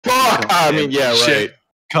I mean, yeah, Shit. right.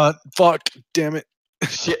 Cunt. Fuck. Damn it.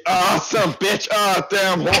 Shit. Oh, some bitch. Oh,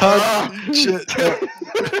 damn. Cunt. Shit.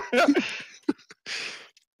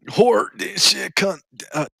 Whore. Shit. Cunt.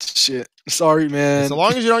 Shit. Sorry, man. So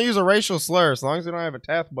long as you don't use a racial slur, as long as you don't have a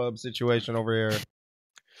tathbub situation over here.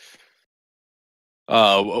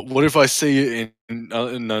 What if I say it in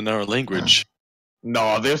another language?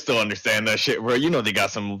 No, they'll still understand that shit, bro. You know they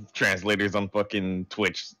got some translators on fucking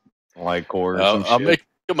Twitch, like, or some I'll shit. make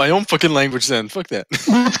up my own fucking language then. Fuck that.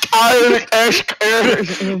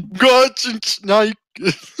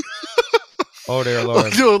 Oh dear Lord.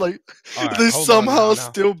 Like, you know, like All right, they hold on somehow now.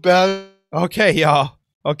 still bad. Okay, y'all.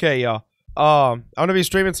 I'm gonna be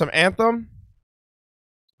streaming some Anthem.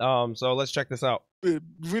 So let's check this out.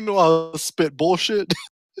 We know how to spit bullshit.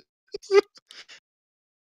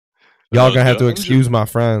 Y'all gonna have to I'm excuse my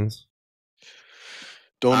friends.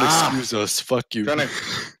 Don't excuse us. Fuck you. There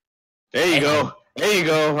you go. There you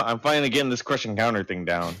go. I'm finally getting this crush and counter thing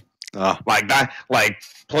down. Like that, like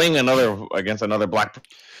playing against another black.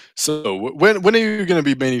 So when are you gonna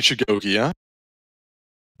be maining Shigoki, huh?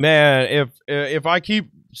 Man, if I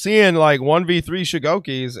keep seeing like 1v3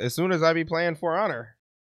 Shigokis, as soon as I be playing For Honor.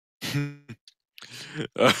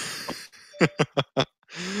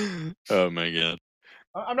 Oh my god.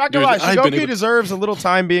 I'm not gonna lie, Shigoki deserves a little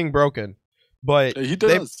time being broken. But he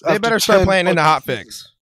does. They better start playing into hotfix.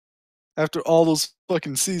 After all those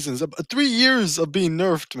fucking seasons. 3 years of being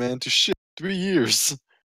nerfed, man, to shit. 3 years.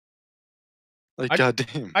 Like,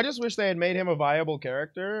 goddamn. I just wish they had made him a viable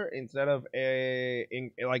character instead of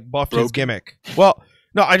buffed his gimmick. Well,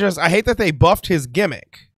 no, I hate that they buffed his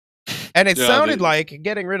gimmick. And it sounded like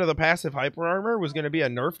getting rid of the passive hyper armor was going to be a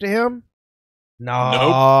nerf to him.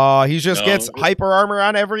 No, he just gets hyper armor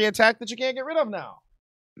on every attack that you can't get rid of now.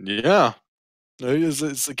 Yeah.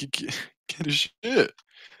 It's like you can't get a shit.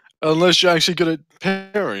 Unless you're actually good at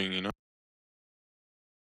parrying, you know?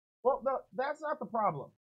 Well, no, that's not the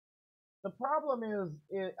problem. The problem is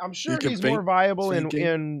I'm sure he's more viable in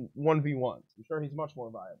 1v1s. I'm sure he's much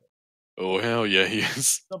more viable. Oh, hell yeah, he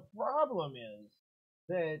is. The problem is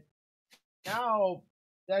that now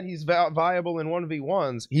that he's viable in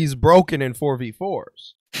 1v1s, he's broken in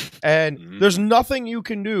 4v4s. And there's nothing you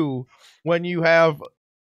can do when you have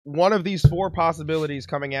one of these 4 possibilities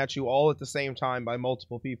coming at you all at the same time by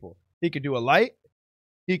multiple people. He could do a light.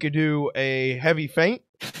 He could do a heavy feint.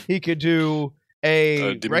 He could do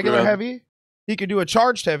a regular heavy. He could do a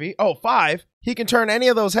charged heavy. Oh, 5. He can turn any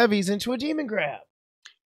of those heavies into a demon grab.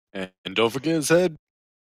 And don't forget his head.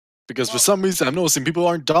 Because for some reason, I'm noticing people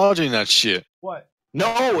aren't dodging that shit. What?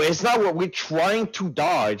 No, it's not what we're trying to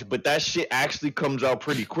dodge, but that shit actually comes out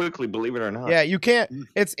pretty quickly, believe it or not. Yeah, you can't.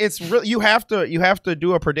 It's really, you have to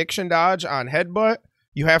do a prediction dodge on headbutt.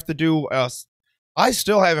 You have to do I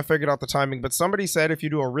still haven't figured out the timing, but somebody said if you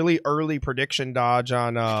do a really early prediction dodge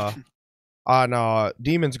on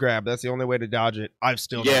Demon's Grab, that's the only way to dodge it. I've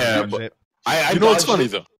still never dodged it. You know what's funny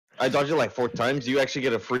though? I dodged it like 4 times. You actually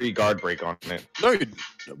get a free guard break on it. No,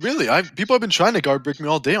 really? People have been trying to guard break me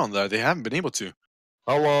all day on that. They haven't been able to.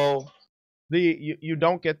 Hello. You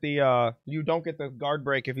don't get the guard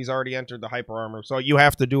break if he's already entered the hyper armor. So you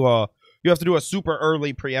have to do a super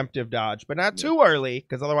early preemptive dodge, but not too early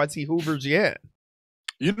because otherwise he hoovers you in.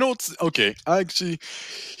 You know what's okay? I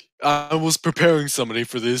was preparing somebody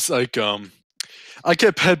for this. Like I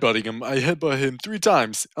kept headbutting him. I headbutted him 3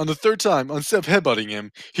 times. On the 3rd time, instead of headbutting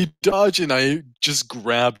him, he dodged and I just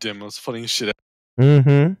grabbed him. It was funny as shit.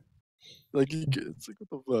 Mm-hmm. Like, it's like,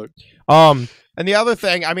 what the fuck? And the other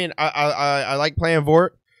thing, I mean, I like playing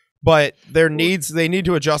Vort, but they need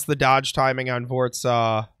to adjust the dodge timing on Vort's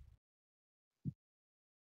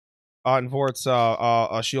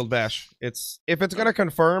shield bash. If it's gonna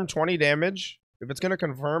confirm 20 damage, if it's gonna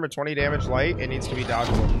confirm a 20 damage light, it needs to be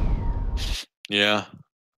dodgeable. Yeah.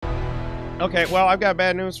 Okay, well, I've got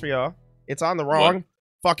bad news for y'all. It's on the wrong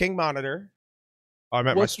fucking monitor. Oh, I'm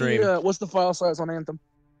at my stream. What's the file size on Anthem?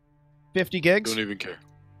 50 gigs. Don't even care.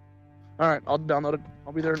 Alright, I'll download it.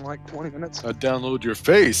 I'll be there in like 20 minutes. Download your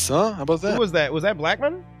face, huh? How about that? Who was that? Was that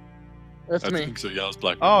Blackman? That's me. I think so, yeah, it was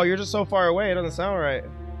Blackman. Oh, you're just so far away, it doesn't sound right.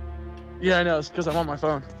 Yeah, I know, it's because I'm on my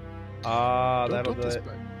phone. That'll do it.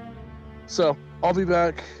 So, I'll be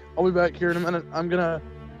back here in a minute. I'll download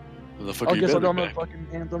fucking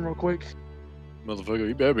Anthem real quick. Motherfucker,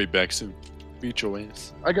 you better be back soon. Beat your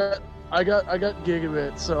ass. I got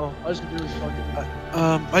gigabit, so I just can do this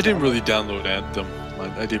fucking. I didn't really download Anthem.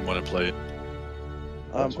 I didn't want to play it.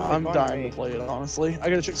 I'm dying to play it, honestly. I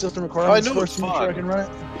gotta check system requirements first to make sure I can run it.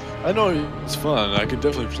 I know it's fun. I could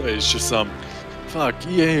definitely play. It's just fuck.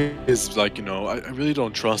 EA is like, you know, I really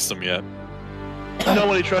don't trust them yet.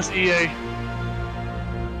 Nobody trusts EA.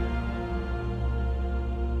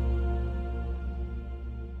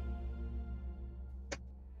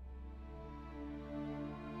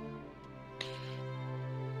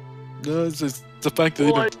 No, it's the fact that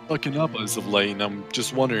they've been fucking up as of late, and I'm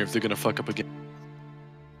just wondering if they're gonna fuck up again.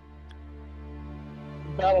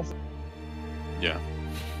 Battlefield. Yeah.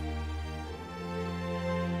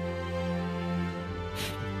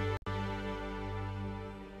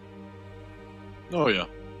 Oh yeah.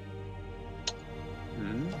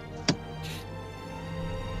 Mm-hmm.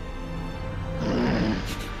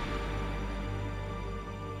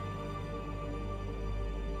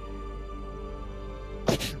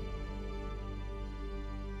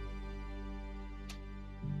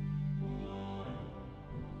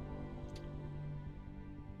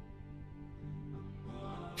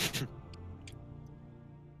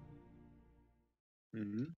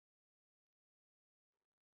 Mm-hmm.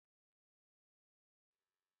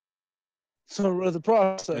 So the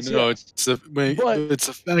process. No, it's a fact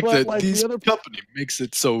that like these company makes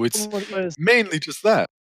it so it's mainly just that.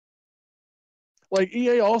 Like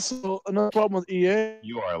EA also another problem with EA.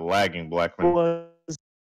 You are lagging, Blackman. Was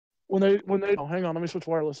when they oh, hang on, let me switch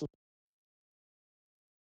wireless.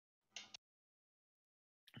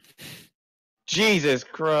 Jesus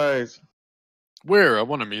Christ! Where? I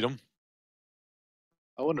want to meet him.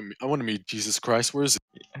 I want to meet Jesus Christ. Where is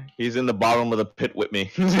he? He's in the bottom of the pit with me.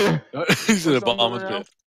 He's in the bottom of the pit.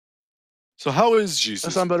 So how is Jesus?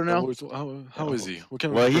 That sound better now? How is he?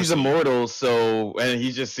 Well, he's immortal, so and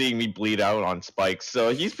he's just seeing me bleed out on spikes,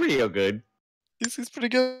 so he's pretty good. He's pretty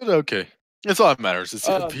good. Okay, that's all that matters. It's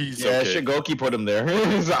he's okay. Shigoki put him there.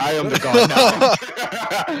 I am the god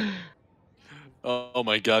now. Oh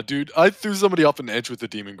my god, dude! I threw somebody off an edge with the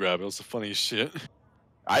demon grab. It was the funniest shit.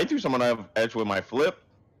 I threw someone off an edge with my flip.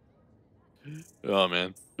 Oh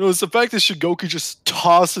man, no! It's the fact that Shigoki just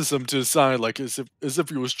tosses him to the side like as if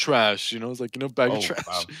he was trash. You know, it's like bag of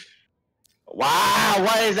trash. Wow,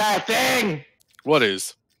 what is that thing? What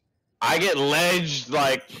is? I get ledged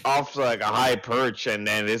like off like a high perch, and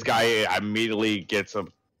then this guy immediately gets an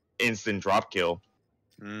instant drop kill.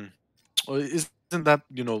 Well, isn't that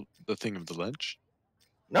the thing of the ledge?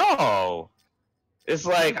 No, it's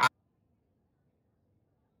like.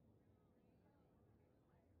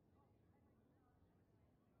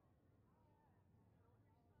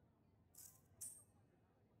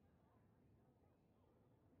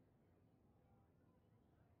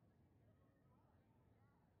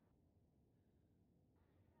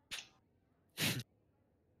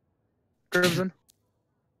 Crimson.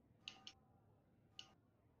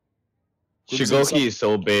 Shigoki is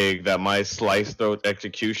so big that my slice throat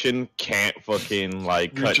execution can't fucking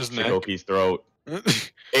like cut Shigoki's throat.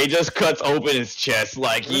 It just cuts open his chest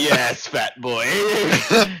like, yes, fat boy.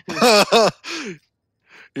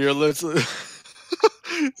 Here, let's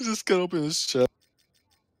just cut open his chest.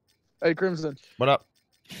 Hey, Crimson. What up?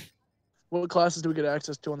 What classes do we get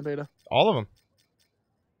access to on the beta? All of them.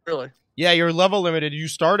 Really? Yeah, you're level limited. You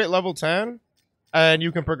start at level 10, and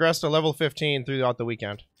you can progress to level 15 throughout the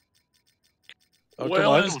weekend. Oh,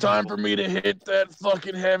 well, it's time for me to hit that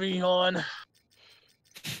fucking heavy on.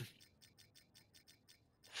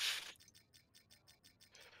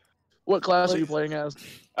 What class are you playing as?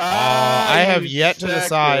 I have yet to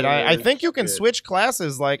decide. I think you can switch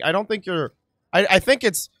classes. Like, I don't think you're... I think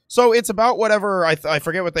it's... So it's about whatever... I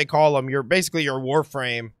forget what they call them. You're basically your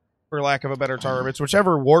Warframe, for lack of a better term. It's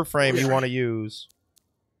whichever Warframe you want to use.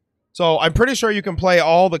 So I'm pretty sure you can play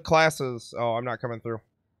all the classes. Oh, I'm not coming through.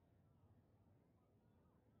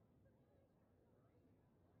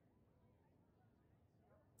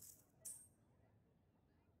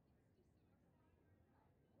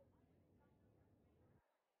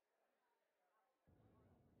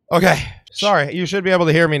 Okay, sorry. You should be able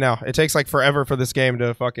to hear me now. It takes like forever for this game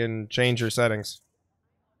to fucking change your settings.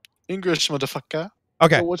 English, motherfucker.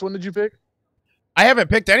 Okay. So which one did you pick? I haven't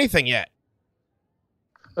picked anything yet.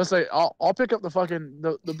 Let's say I'll pick up the fucking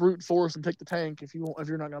the brute force and take the tank if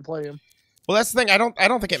you're not gonna play him. Well, that's the thing. I don't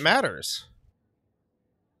think it matters.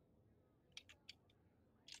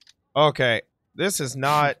 Okay, this is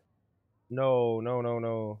not. No.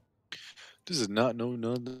 This is not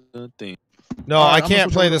nothing. No, I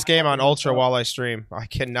can't play this game on Ultra while I stream. I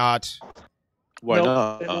cannot. Why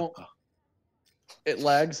not? It won't. It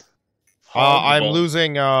lags. I'm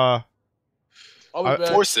losing.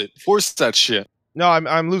 Force it. Force that shit. No,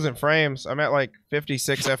 I'm losing frames. I'm at like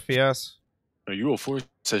 56 FPS. No, you will force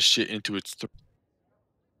that shit into its.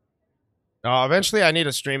 Eventually, I need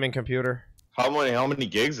a streaming computer. How many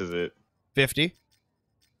gigs is it? 50.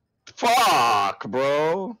 Fuck,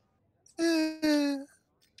 bro.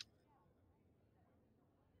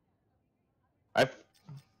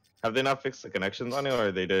 Have they not fixed the connections on it,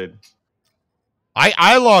 or they did?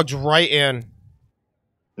 I logged right in.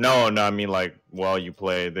 No, I mean like while you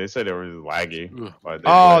play. They said it was laggy.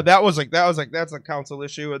 That's a console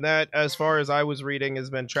issue, and that, as far as I was reading, has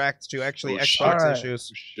been tracked to actually Xbox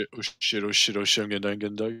issues. Oh shit! I'm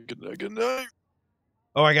getting dying.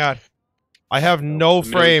 Oh my god, I have no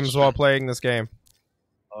frames while playing this game.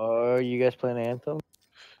 Oh, you guys playing Anthem?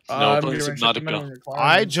 No, playing Subnautica.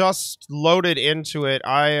 I just loaded into it.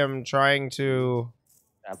 I am trying to.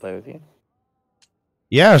 Can I play with you?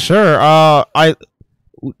 Yeah, sure.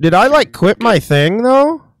 Did I like quit my thing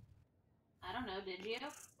though? I don't know. Did you?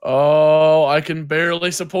 Oh, I can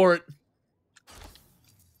barely support.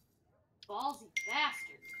 Ballsy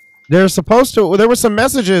bastard. There's supposed to. There were some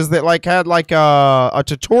messages that like had like a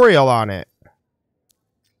tutorial on it.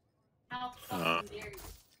 How fucking dare you?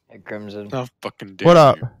 Hey, Crimson. How fucking dare What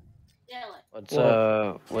up?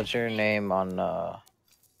 What's your name on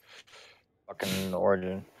fucking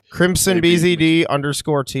Origin? Crimson BZD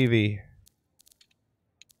 _TV.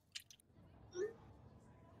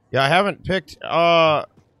 Yeah, I haven't picked. I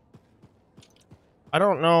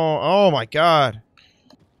don't know. Oh my god,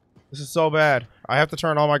 this is so bad. I have to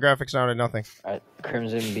turn all my graphics down to nothing. Alright,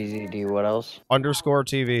 Crimson BZD. What else?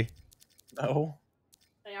 _TV. No.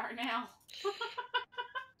 They are now.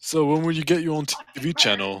 So when will you get your own TV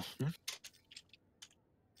channel?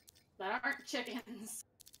 That aren't chickens.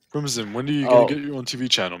 Crimson, when do you get your own TV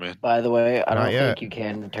channel, man? By the way, I don't think you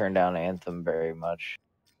can turn down Anthem very much.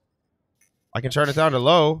 I can turn it down to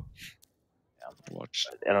low. Yeah. Watch.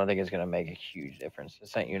 I don't think it's gonna make a huge difference. I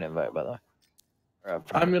sent you an invite, by the way.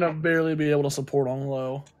 I'm gonna barely be able to support on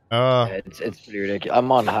low. Yeah, it's pretty ridiculous.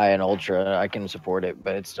 I'm on high and ultra. I can support it,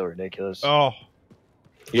 but it's still ridiculous. Oh.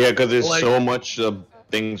 Yeah, because there's so much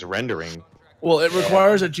things rendering. Well, it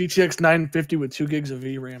requires a GTX 950 with 2 gigs of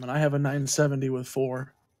VRAM, and I have a 970 with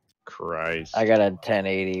 4. Christ. I got a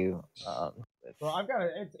 1080. Well, I've got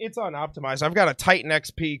it's unoptimized. I've got a Titan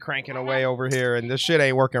XP cranking away over here, and this shit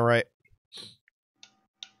ain't working right.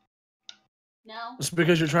 No. It's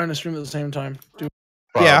because you're trying to stream at the same time.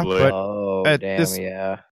 Yeah, but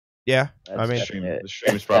yeah. That's I mean, the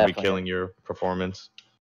stream is probably killing your performance.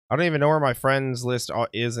 I don't even know where my friends list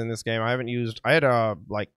is in this game. I haven't used. I had to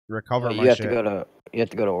like recover my shit. You have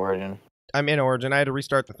to go to Origin. I'm in Origin. I had to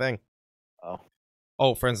restart the thing.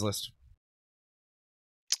 Oh, friends list.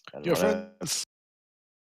 Your friends.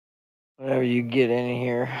 Whatever you get in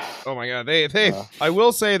here. Oh my god, they I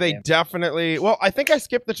will say they definitely. Well, I think I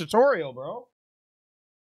skipped the tutorial, bro.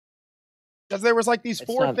 Because there was like these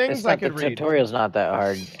four things I could read. The tutorial's not that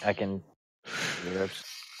hard. I can.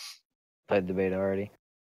 Played the beta already.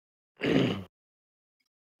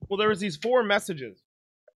 Well, there was these 4 messages,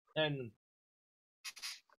 and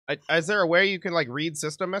is there a way you can like read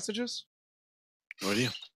system messages? No idea.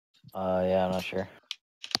 Yeah, I'm not sure.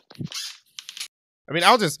 I mean,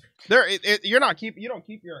 I'll just you don't keep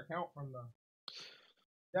your account from the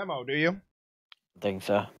demo, do you? I think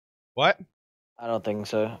so. What? I don't think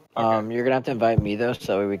so. Okay. You're gonna have to invite me though,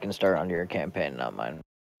 so that way we can start on your campaign, not mine.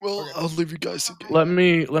 Well, I'll leave you guys again. Let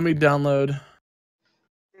me download.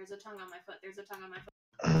 There's a tongue on my foot.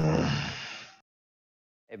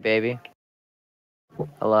 Hey, baby.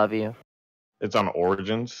 I love you. It's on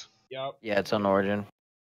Origins? Yep. Yeah, it's on Origin.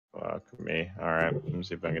 Fuck me. Alright, let me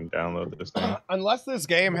see if I can download this thing. Unless this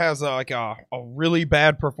game has like a really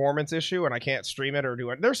bad performance issue and I can't stream it or do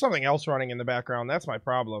it. There's something else running in the background. That's my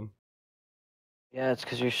problem. Yeah, it's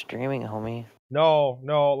because you're streaming, homie. No,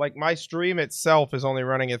 like my stream itself is only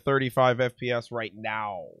running at 35 FPS right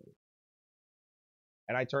now.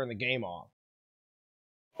 And I turned the game off.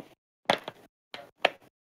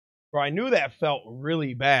 Bro, I knew that felt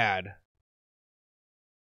really bad.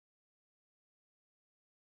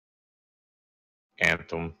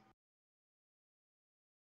 Anthem.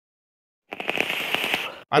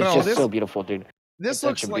 I don't know. This is so beautiful, dude. This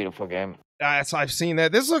looks such a beautiful game. I've seen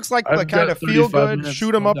that. This looks like the kind of feel good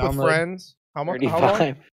shoot 'em up with friends. How long?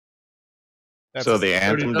 So the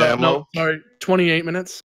Anthem demo. No, sorry, 28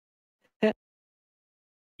 minutes.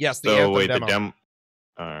 Yes, the Anthem wait, demo. the demo.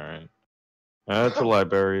 All right. Add to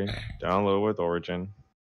library. Download with Origin.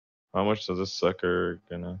 How much does this sucker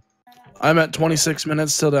gonna? I'm at 26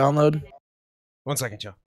 minutes to download. 1 second,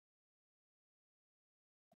 Joe.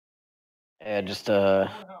 Yeah, just let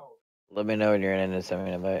me know when you're in and send me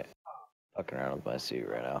an invite. Fucking around with my suit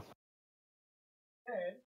right now.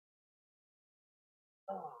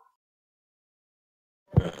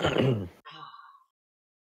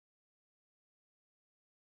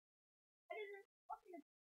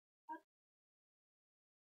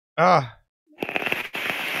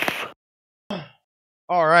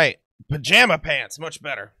 All right. Pajama pants, much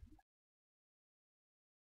better.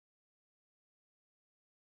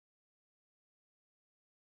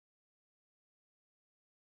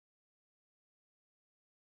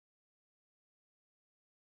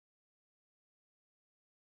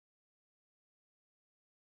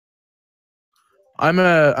 I'm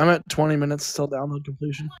at 20 minutes till download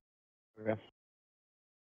completion. Okay.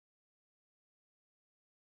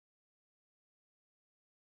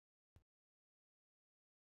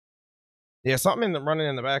 Yeah, something running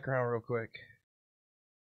in the background real quick.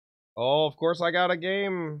 Oh, of course I got a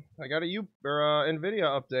game. I got a NVIDIA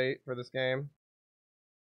update for this game.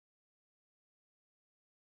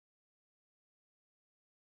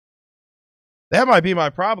 That might be my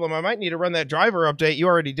problem. I might need to run that driver update you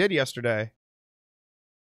already did yesterday.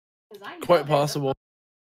 Quite possible.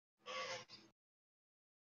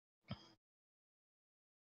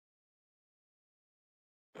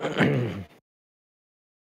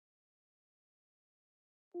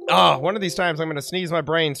 One of these times I'm going to sneeze my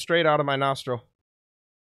brain straight out of my nostril.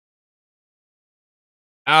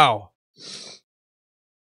 Ow.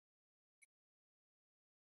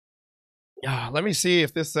 Let me see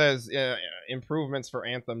if this says improvements for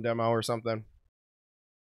Anthem demo or something.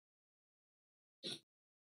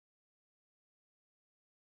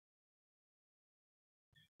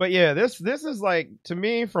 But yeah, this is like, to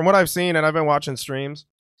me, from what I've seen and I've been watching streams,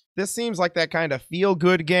 this seems like that kind of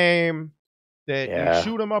feel-good game that you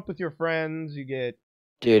shoot them up with your friends, you get...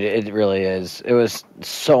 Dude, it really is. It was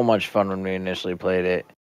so much fun when we initially played it.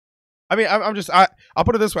 I mean, I'll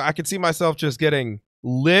put it this way. I could see myself just getting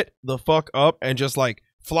lit the fuck up and just like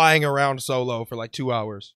flying around solo for like 2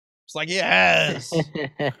 hours. It's like, yes!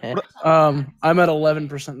 I'm at 11%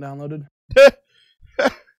 downloaded.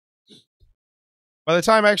 By the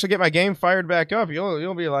time I actually get my game fired back up,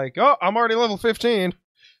 you'll be like, oh, I'm already level 15.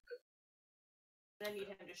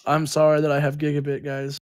 I'm sorry that I have gigabit,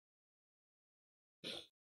 guys.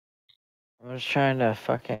 I was trying to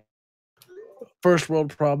fucking... First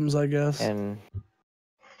world problems, I guess. And...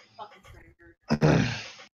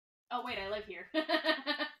 Oh, wait, I live here.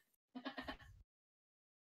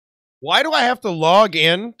 Why do I have to log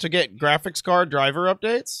in to get graphics card driver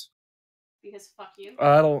updates? Because fuck you.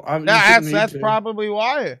 That's probably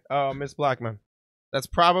why, Miss Blackman. That's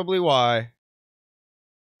probably why.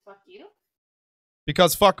 Fuck you?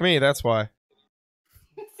 Because fuck me, that's why.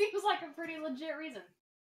 It seems like a pretty legit reason.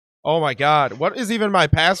 Oh my god, what is even my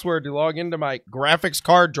password to log into my graphics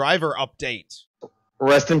card driver update?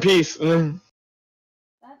 Rest in peace. That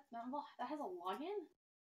has a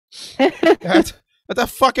login? That's a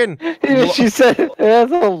fucking... She said it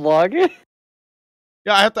has a login?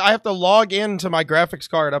 Yeah, I have to log into my graphics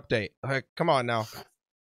card update. Come on now.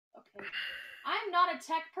 Okay. I'm not a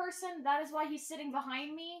tech person. That is why he's sitting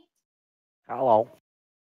behind me. Hello.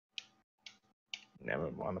 Never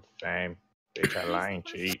want to fame. Bitch, I lying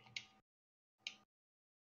cheat.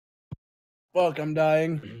 Fuck, I'm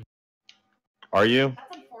dying. Are you?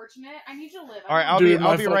 That's unfortunate. I need to live. All right, I'll be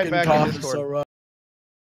right back in Discord. So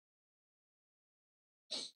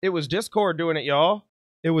it was Discord doing it, y'all.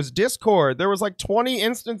 It was Discord. There was like 20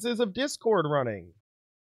 instances of Discord running.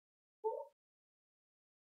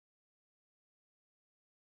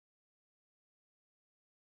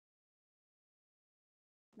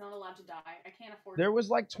 Not allowed to die. I can't afford There was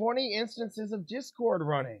like 20 instances of Discord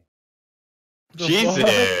running.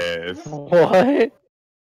 Jesus. What?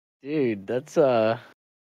 Dude, that's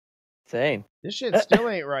insane. This shit still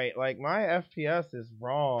ain't right. Like, my FPS is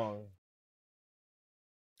wrong.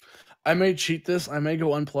 I may cheat this. I may go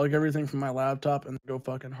unplug everything from my laptop and go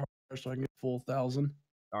fucking hard so I can get full 1,000.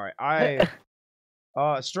 All right,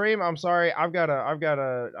 stream. I'm sorry. I've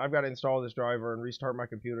gotta install this driver and restart my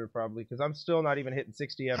computer probably because I'm still not even hitting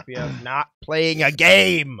 60 FPS. Not playing a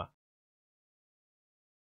game.